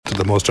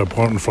the most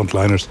important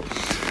frontliners,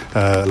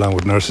 along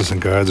with nurses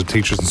and guards and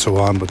teachers and so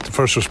on. But the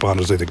first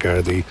responders, like the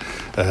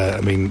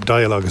Gardaí,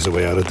 dialogue is the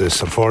way out of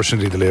this.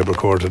 Unfortunately, the Labour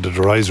Court had a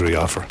derisory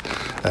offer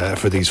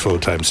for these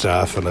full-time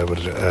staff, and I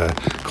would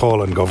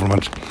call on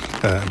government,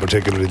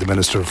 particularly the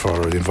Minister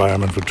for the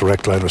Environment with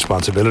direct line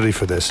responsibility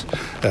for this,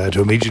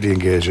 to immediately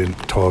engage in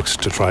talks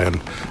to try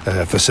and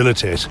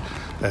facilitate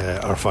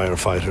our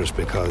firefighters,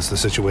 because the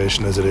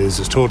situation as it is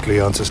totally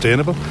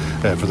unsustainable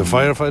for the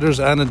firefighters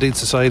and indeed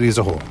society as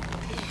a whole.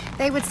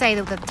 They would say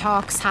that the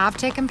talks have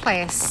taken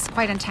place,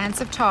 quite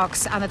intensive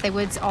talks, and that they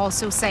would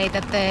also say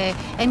that the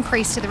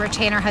increase to the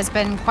retainer has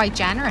been quite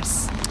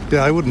generous.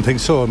 Yeah, I wouldn't think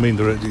so. I mean,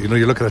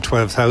 you're looking at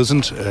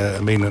 12,000.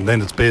 And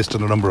then it's based on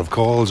the number of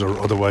calls or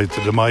otherwise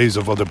the demise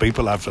of other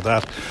people after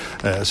that.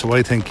 So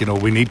I think,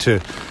 we need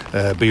to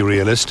be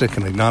realistic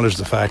and acknowledge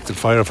the fact that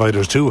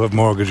firefighters too have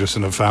mortgages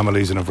and have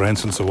families and have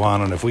rents and so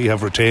on. And if we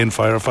have retained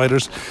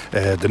firefighters,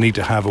 they need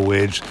to have a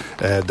wage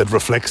that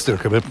reflects their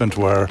commitment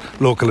to our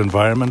local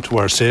environment, to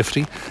our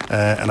safety.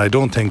 And I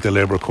don't think the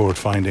Labour Court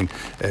finding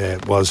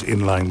was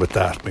in line with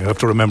that. You have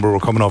to remember we're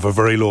coming off a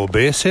very low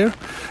base here,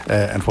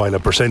 and while a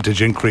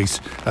percentage increase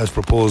as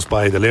proposed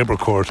by the Labour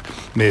Court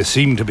may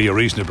seem to be a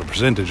reasonable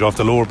percentage off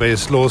the low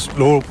base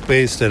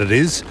that it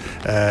is,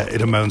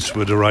 it amounts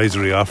to a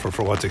derisory offer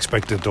for what's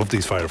expected of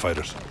these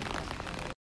firefighters.